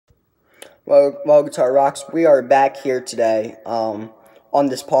Well, Guitar Rocks, we are back here today, on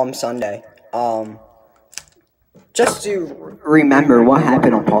this Palm Sunday. Just to remember what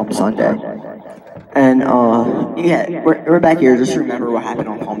happened on Palm Sunday. And, yeah, we're back here just to remember what happened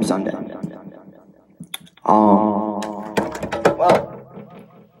on Palm Sunday. I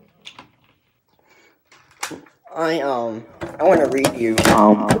want to read you,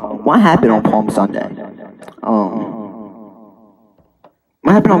 what happened on Palm Sunday.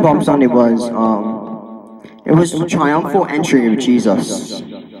 What happened on Palm Sunday was, it was the triumphal entry of Jesus.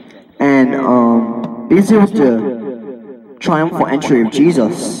 And, because it was the triumphal entry of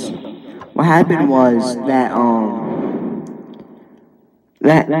Jesus, what happened was that,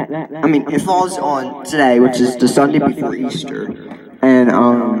 it falls on today, which is the Sunday before Easter. And,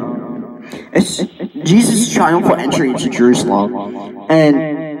 it's Jesus' triumphal entry into Jerusalem.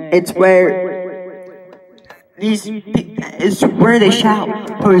 And it's where it's where they shout,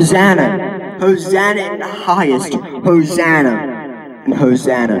 Hosanna, Hosanna in the highest, Hosanna, and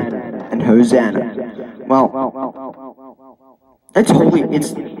Hosanna, and Hosanna. Well, it's Holy,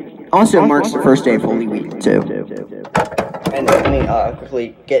 it's also marks the first day of Holy Week, too. And let me,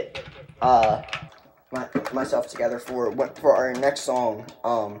 quickly get, myself together for our next song,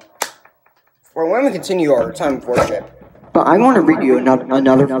 for when we continue our time of worship. But I want to read you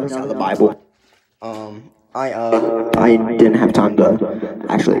another verse out of the Bible. I didn't have time to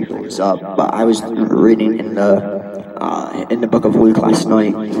actually pull this up, but I was reading in the book of Luke last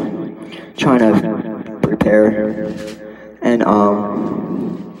night, trying to prepare, and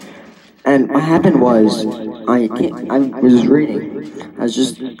what happened was, I was reading, I was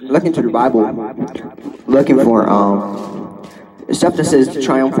just looking through the Bible, looking for, stuff that says the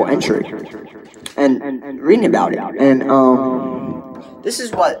triumphal entry, and reading about it, and, this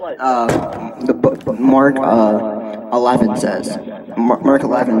is what, the book, Mark 11 says. Mark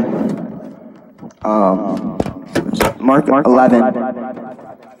 11, Mark 11,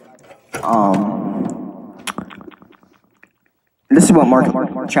 this is what Mark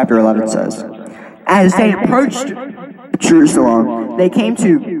chapter 11 says. As they approached Jerusalem, they came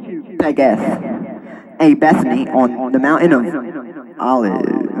to Bethany, a Bethany on the mountain of Olives.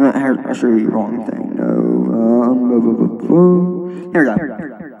 I should read the wrong thing. No. Here we go.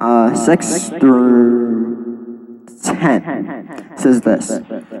 6 through 10 says this.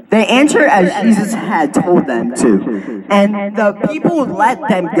 They answered as Jesus had told them to, and the people let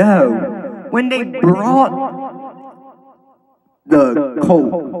them go. When they brought the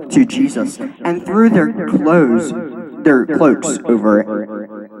colt to Jesus and threw their cloaks over it,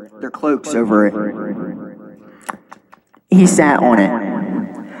 he sat on it.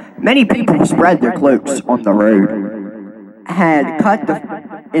 Many people spread their cloaks on the road. Had cut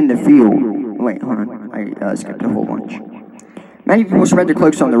in the field. Wait, hold on. I skipped a whole bunch. Many people spread their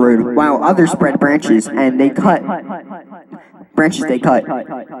cloaks on the road, while others spread branches, and they cut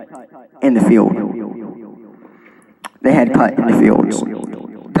in the field. They had cut in the fields.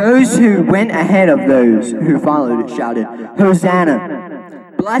 Those who went ahead of those who followed shouted,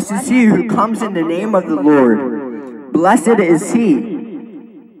 Hosanna! Blessed is he who comes in the name of the Lord. Blessed is he.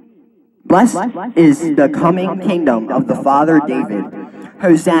 Blessed is the coming kingdom of the Father David.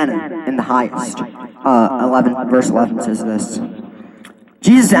 Hosanna in the highest. 11, verse 11 says this.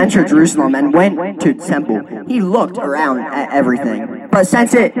 Jesus entered Jerusalem and went to the temple. He looked around at everything, but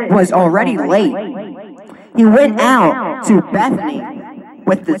since it was already late, he went out to Bethany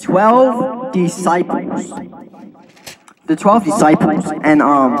with the 12 disciples. The 12 disciples, and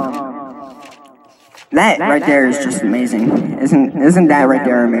that right there is just amazing. Isn't that right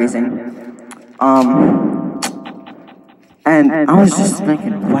there amazing? And I was just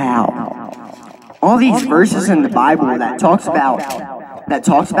thinking, wow, all these verses in the Bible that talks about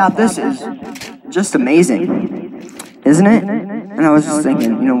this is just amazing, isn't it? And I was just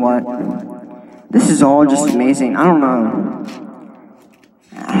thinking, you know what? This is all just amazing. I don't know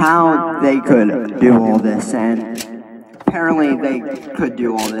how they could do all this, and apparently they could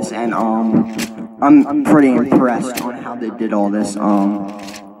do all this, and I'm pretty impressed on how they did all this.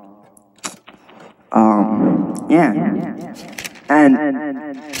 Yeah. And,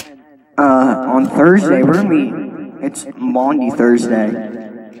 on Thursday, it's Maundy Thursday,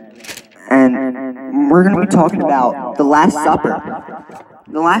 and we're gonna be talking about the Last Supper.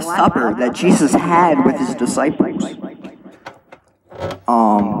 The Last Supper that Jesus had with his disciples.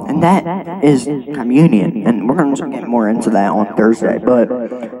 And that is communion, and we're gonna get more into that on Thursday, but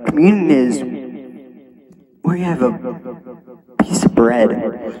communion is where you have a piece of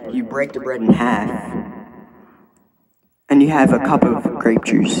bread, you break the bread in half, and you have a cup of grape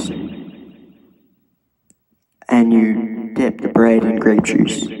juice, and you dip the bread in grape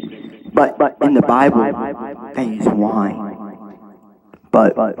juice, But in the Bible, they use wine.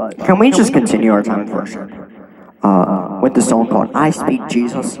 But can we just continue our time of worship with the song called I Speak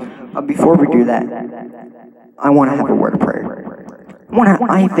Jesus? Before we do that, I want to have a word of prayer.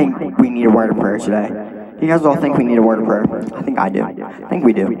 I think we need a word of prayer today. Do you guys all think we need a word of prayer? I think I do. I think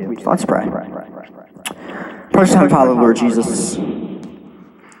we do. So let's pray. First time, Father, Lord Jesus.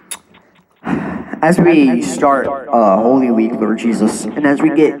 As we start Holy Week, Lord Jesus, and as we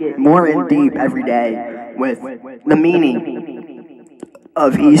get more in deep every day with the meaning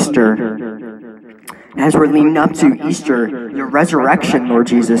of Easter, as we're leading up to Easter, your resurrection, Lord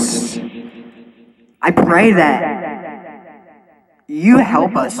Jesus, I pray that you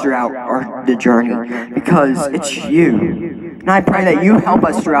help us throughout the journey, because it's you. And I pray that you help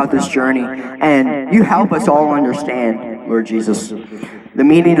us throughout this journey, and you help us all understand, Lord Jesus, the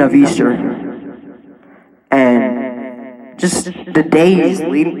meaning of Easter, and just the days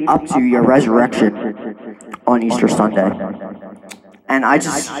leading up to your resurrection on Easter Sunday. And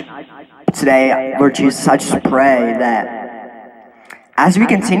today, Lord Jesus, I just pray that as we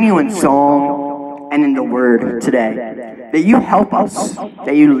continue in song and in the Word today, that you help us,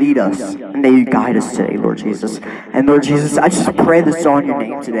 that you lead us, and that you guide us today, Lord Jesus. And Lord Jesus, I just pray this song in your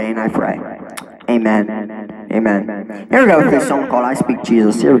name today, and I pray. Amen. Amen. Here we go with this song called I Speak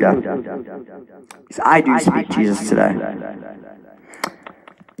Jesus. Here we go. Because I do speak Jesus today.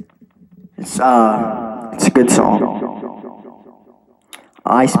 It's a good song.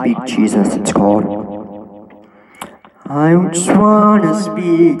 I Speak Jesus, it's called. I just want to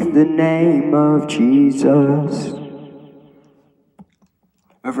speak the name of Jesus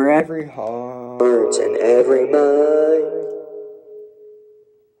over every heart and every mind.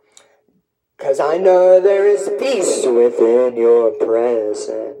 'Cause I know there is peace within your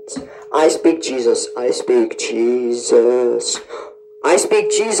presence. I speak Jesus, I speak Jesus. I speak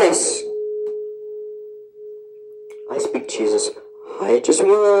Jesus. I speak Jesus. I just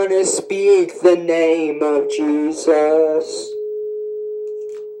want to speak the name of Jesus.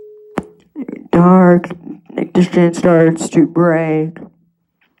 Dark distance starts to break,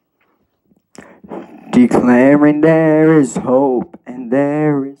 declaring there is hope and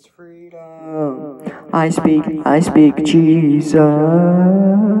there is freedom. I speak Jesus.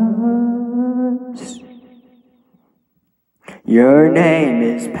 Your name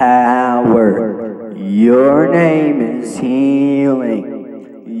is power. Your name is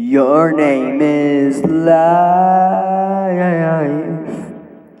healing. Your name is life.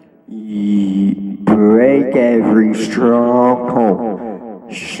 Break every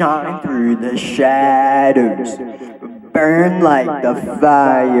stronghold. Shine through the shadows. Burn like the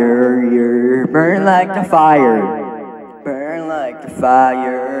fire. Burn like the fire. Burn like the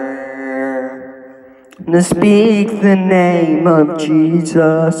fire. And speak the name of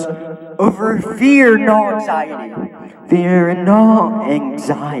Jesus over fear and no anxiety. Fear and no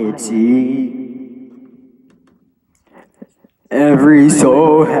anxiety. Every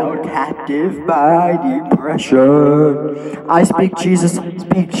soul held captive by depression. I speak Jesus,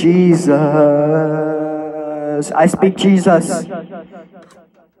 speak Jesus. I speak Jesus.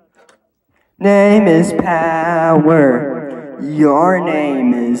 Name is power. Your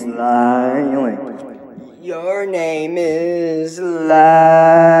name is life. Your name is life.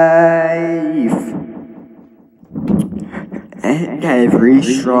 And every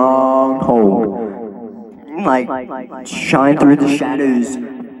stronghold, like shine through the shadows,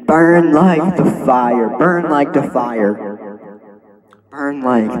 burn like the fire, burn like the fire, burn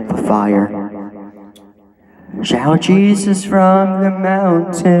like the fire. Shout Jesus from the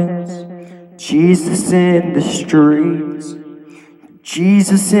mountains, Jesus in the streets,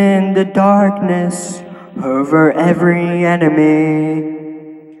 Jesus in the darkness, over every enemy.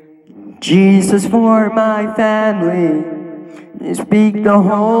 Jesus for my family, speak the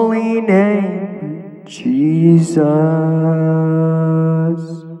holy name, Jesus.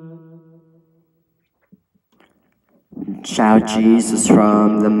 Shout Jesus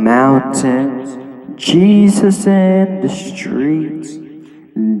from the mountains, Jesus in the streets,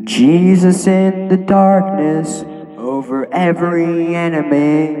 Jesus in the darkness, over every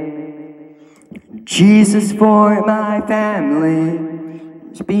enemy. Jesus for my family,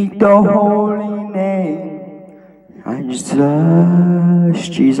 speak the holy name,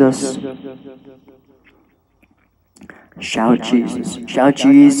 Jesus. Shout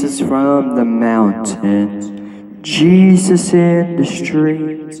Jesus from the mountains, Jesus in the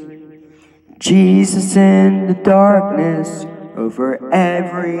streets, Jesus in the darkness, over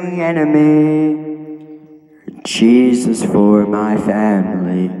every enemy. Jesus for my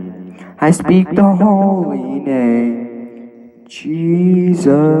family, I speak the holy name, Jesus.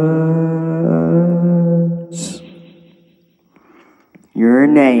 Your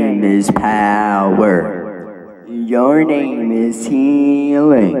name is power. Your name is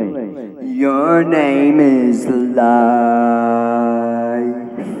healing. Your name is life.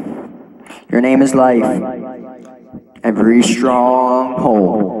 Your name is life. Every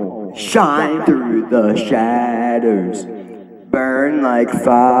stronghold shine through the shadows. Burn like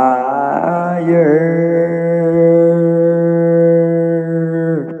fire.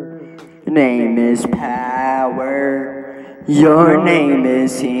 Your name is power. Your name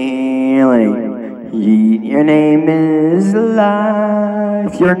is healing. Your name is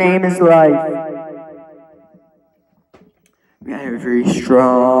life. Your name is life. Every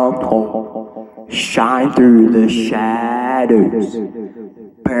stronghold shine through the shadows.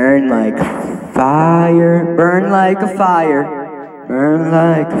 Burn like fire. Burn like a fire. Burn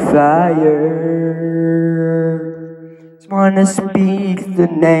like fire. Just want to speak the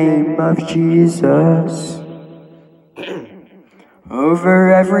name of Jesus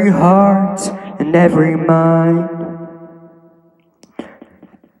over every heart and every mind.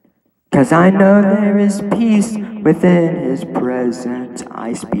 'Cause I know there is peace within His presence.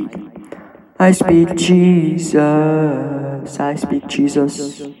 I speak Jesus. I speak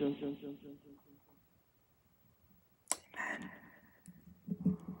Jesus.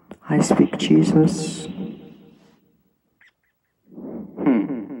 I speak Jesus.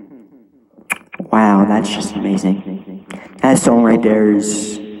 Wow, that's just amazing. That song right there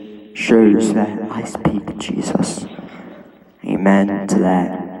shows that I speak Jesus. Amen to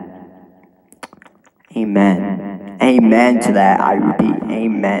that. Amen. Amen to that. I repeat,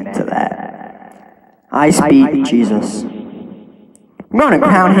 amen to that. I speak Jesus. We're going to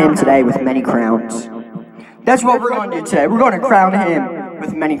crown Him today with many crowns. That's what we're going to do today. We're going to crown Him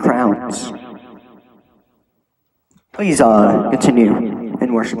with many crowns. Please continue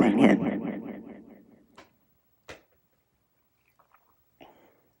in worshiping Him.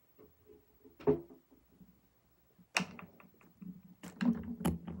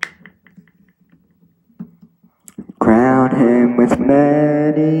 Crown Him with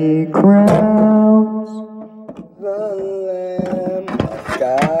many crowns. The Lamb of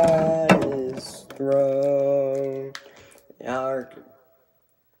God is throned. Our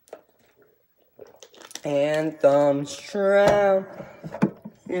anthem's drown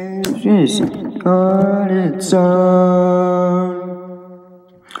is on its own.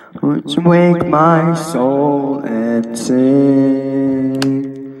 Let's wake my soul and sing.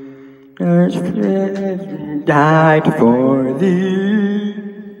 There's died for thee,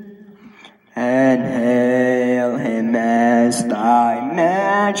 and hail Him as thy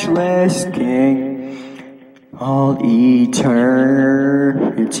matchless King. All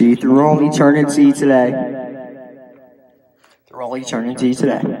eternity, through all eternity today. Through all eternity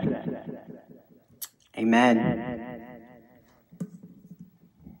today. Amen.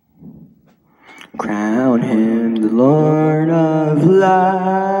 Crown Him the Lord of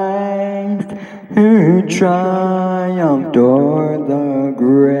life, who triumphed o'er the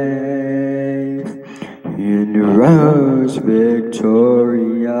grave, and rose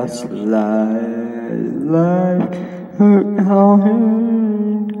victorious life, how He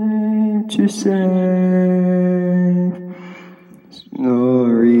came to save.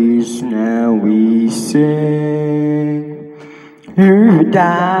 Glories now we sing, who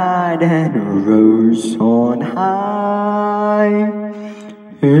died and rose on high,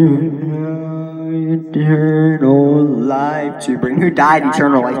 eternal life to bring. Who died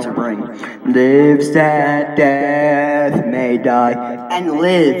eternal life to bring. Lives that death may die, and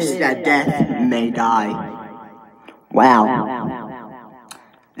lives that death may die. Wow.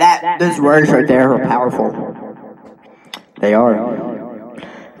 Those words right there are powerful. They are.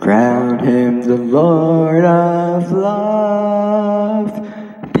 Crown Him the Lord of love.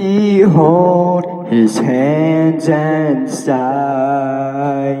 Behold His hands and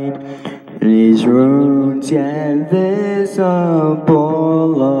side, and His wounds yet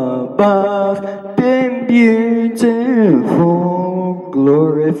visible above, been beautiful,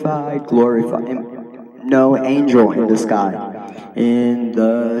 glorified. No angel in the sky. In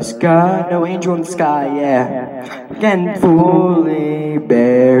the sky, no angel in the sky, yeah. Can fully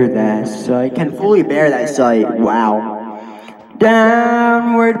bear that sight. Wow.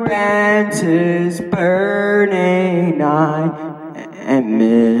 Downward bends His burning eye, and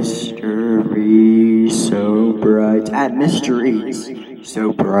mysteries so bright.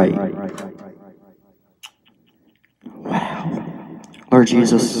 Wow. Lord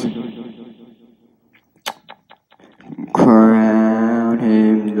Jesus, crown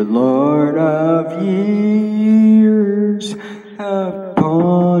Him the Lord of years, of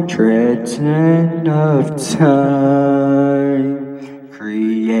portraits and of time,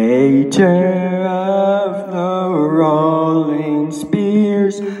 creator of the rolling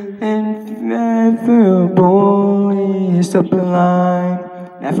spears, ineffably sublime,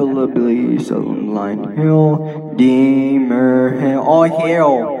 ineffably sublime, hail, Redeemer, hail, oh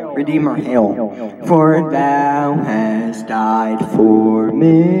hail, Redeemer, hail, for thou hast died for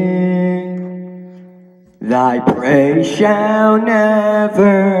me. Thy praise shall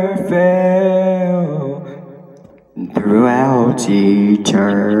never fail throughout eternity.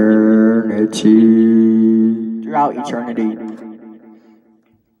 Throughout eternity.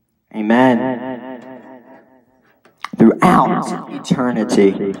 Amen. Throughout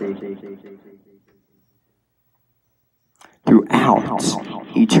eternity. Throughout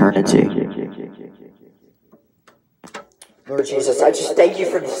eternity. Lord Jesus, I just thank you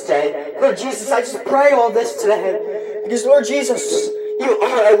for this day. Lord Jesus, I just pray all this today. Because Lord Jesus, you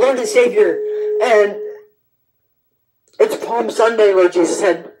are our Lord and Savior. And it's Palm Sunday, Lord Jesus.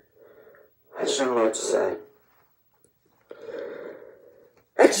 And I just don't know what to say.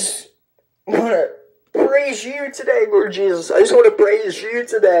 I just want to praise you today, Lord Jesus. I just want to praise you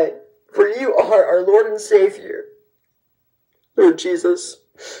today. For you are our Lord and Savior. Lord Jesus.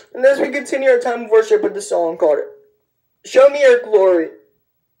 And as we continue our time of worship with the song called Show Me Your Glory.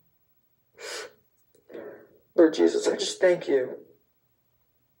 Lord Jesus, I just thank you.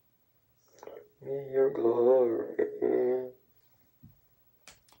 Me your glory.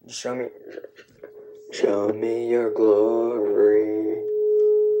 Show me your glory.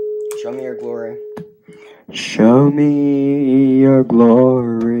 Show me your glory. Show me your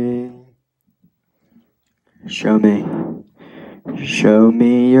glory. Show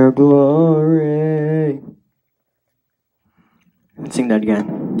me your glory. Let's sing that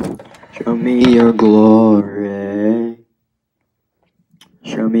again. Show me your glory.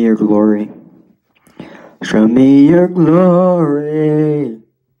 Show me your glory. Show me your glory.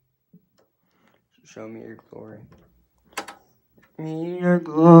 Show me your glory. Me your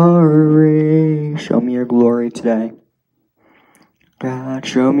glory. Show me your glory today. God,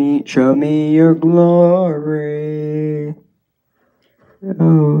 show me your glory.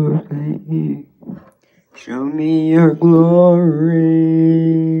 Oh, thank you. Show me your glory.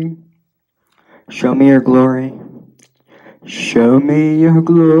 Show me your glory. Show me your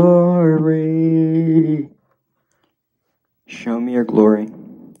glory. Show me your glory.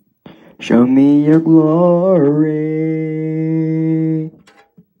 Show me your glory.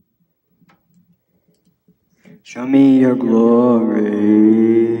 Show me your glory.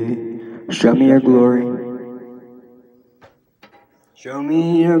 Show me your glory. Show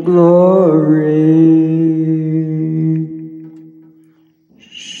me your glory.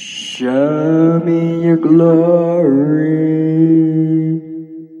 Show me your glory.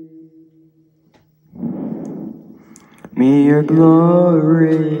 Me your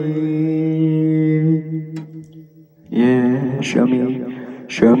glory. Yeah, show me your glory.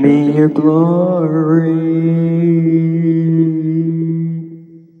 Show me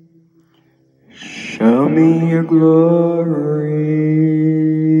your glory.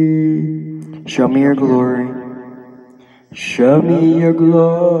 Show me your glory. Show me your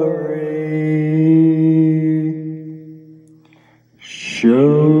glory.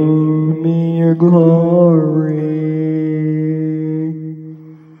 Show me your glory.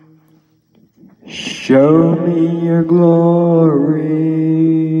 Show me your glory.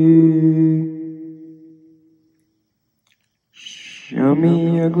 Show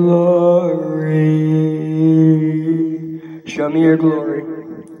me your glory. Show me your glory.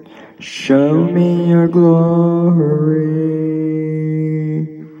 Show me your glory.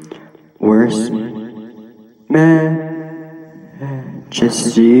 Where's majesty,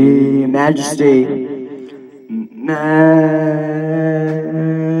 majesty, majesty.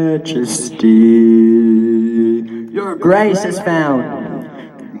 Your grace has found.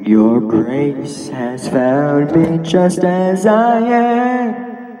 Your grace has found me just as I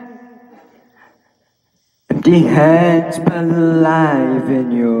am. Empty hands, but alive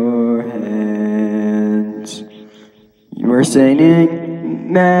in your hands. You are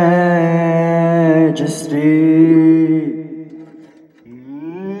singing majesty,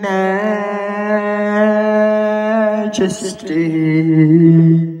 majesty.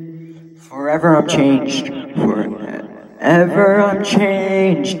 Forever I'm changed, forever I'm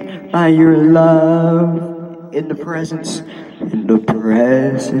changed by your love in the presence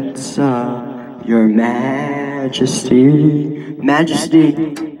of your majesty, majesty,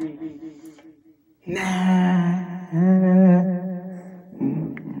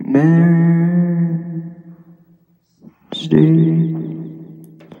 majesty.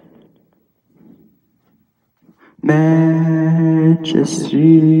 majesty.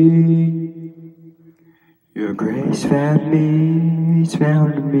 Your grace found me, it's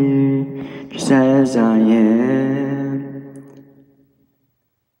found me, just as I am.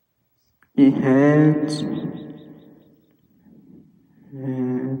 Your hands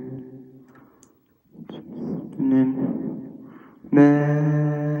and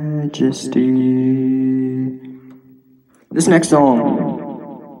majesty. This next song,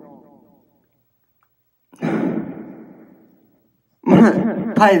 I'm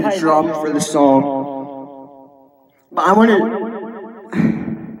gonna play the drum for the song, but I wanna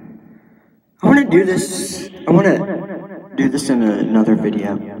do this. I wanna do this in another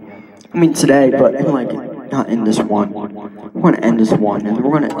video. I mean today, but like not in this one. I wanna end this one, and then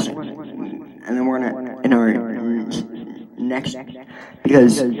we're gonna in our next,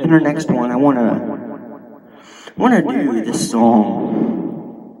 because in our next one I wanna do this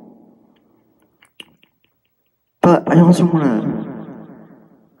song, but I also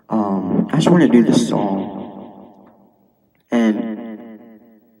I just wanna do this song, and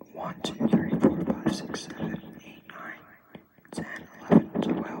 1, 2, 3, 4, 5, 6, 7, 8, 9, 10, 11,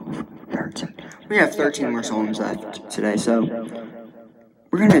 12, 13. We have 13 more songs left today, so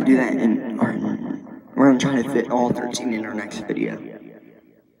we're gonna do that we're gonna try to fit all 13 in our next video.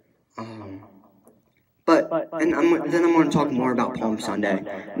 Then I'm gonna talk more about Palm Sunday,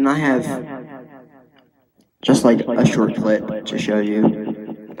 and I have just like a short clip to show you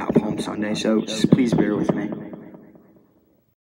about Palm Sunday, so just please bear with me.